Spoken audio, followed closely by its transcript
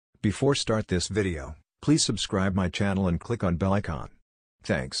Before start this video, please subscribe my channel and click on bell icon.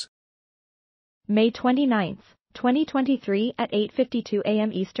 Thanks. May 29, 2023 at 8:52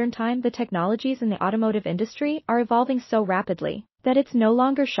 a.m. Eastern Time. The technologies in the automotive industry are evolving so rapidly that it's no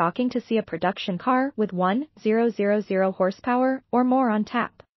longer shocking to see a production car with 1,000 horsepower or more on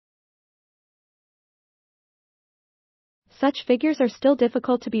tap. Such figures are still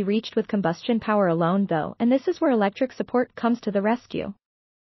difficult to be reached with combustion power alone though, and this is where electric support comes to the rescue.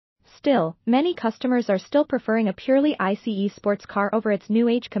 Still, many customers are still preferring a purely ICE sports car over its new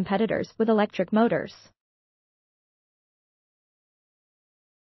age competitors with electric motors.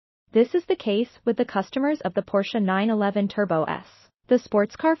 This is the case with the customers of the Porsche 911 Turbo S. The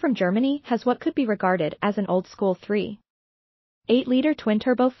sports car from Germany has what could be regarded as an old-school 3.8-liter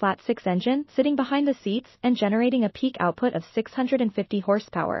twin-turbo flat-six engine sitting behind the seats and generating a peak output of 650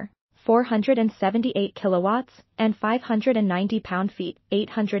 horsepower, 478 kilowatts, and 590 pound-feet,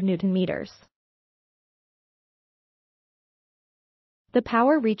 800 newton-meters. The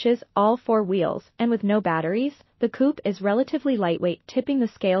power reaches all four wheels, and with no batteries, the coupe is relatively lightweight, tipping the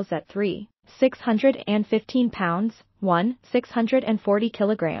scales at 3,615 pounds, 1,640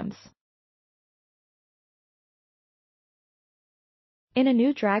 kilograms. In a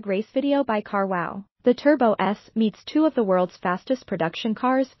new drag race video by CarWow, the Turbo S meets two of the world's fastest production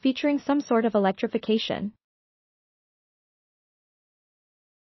cars featuring some sort of electrification.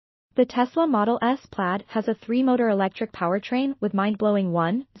 The Tesla Model S Plaid has a 3-motor electric powertrain with mind-blowing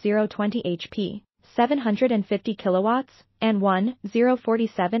 1,020 HP, 750 kilowatts, and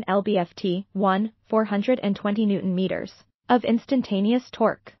 1,047 lb-ft, 420 Newton-meters, of instantaneous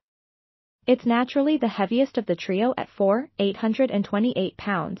torque. It's naturally the heaviest of the trio at 4,828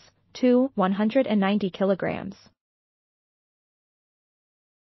 pounds, 190 kilograms.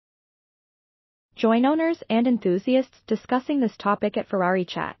 Join owners and enthusiasts discussing this topic at Ferrari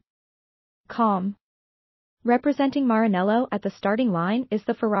Chat.com. Representing Maranello at the starting line is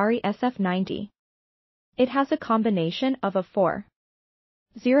the Ferrari SF90. It has a combination of a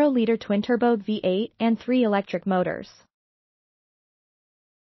 4.0-liter twin-turbo V8 and 3 electric motors.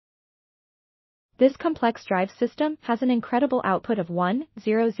 This complex drive system has an incredible output of 1,000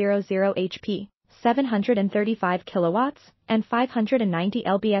 HP, 735 kilowatts, and 590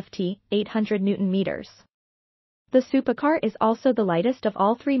 lb-ft, 800 Newton-meters. The supercar is also the lightest of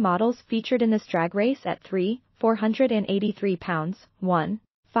all three models featured in this drag race at 3,483 pounds,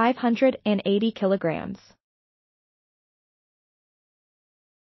 1,580 kilograms.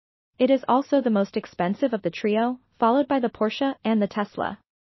 It is also the most expensive of the trio, followed by the Porsche and the Tesla.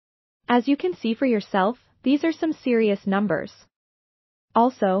 As you can see for yourself, these are some serious numbers.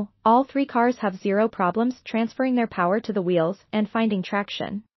 Also, all three cars have zero problems transferring their power to the wheels and finding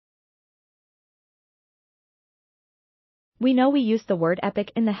traction. We know we use the word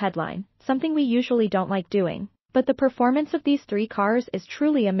epic in the headline, something we usually don't like doing, but the performance of these three cars is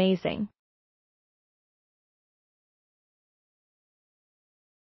truly amazing.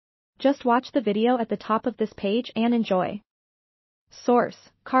 Just watch the video at the top of this page and enjoy. Source: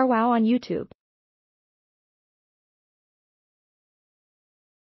 CarWow on YouTube.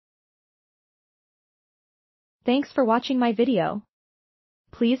 Thanks for watching my video.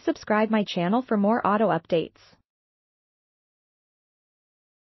 Please subscribe my channel for more auto updates.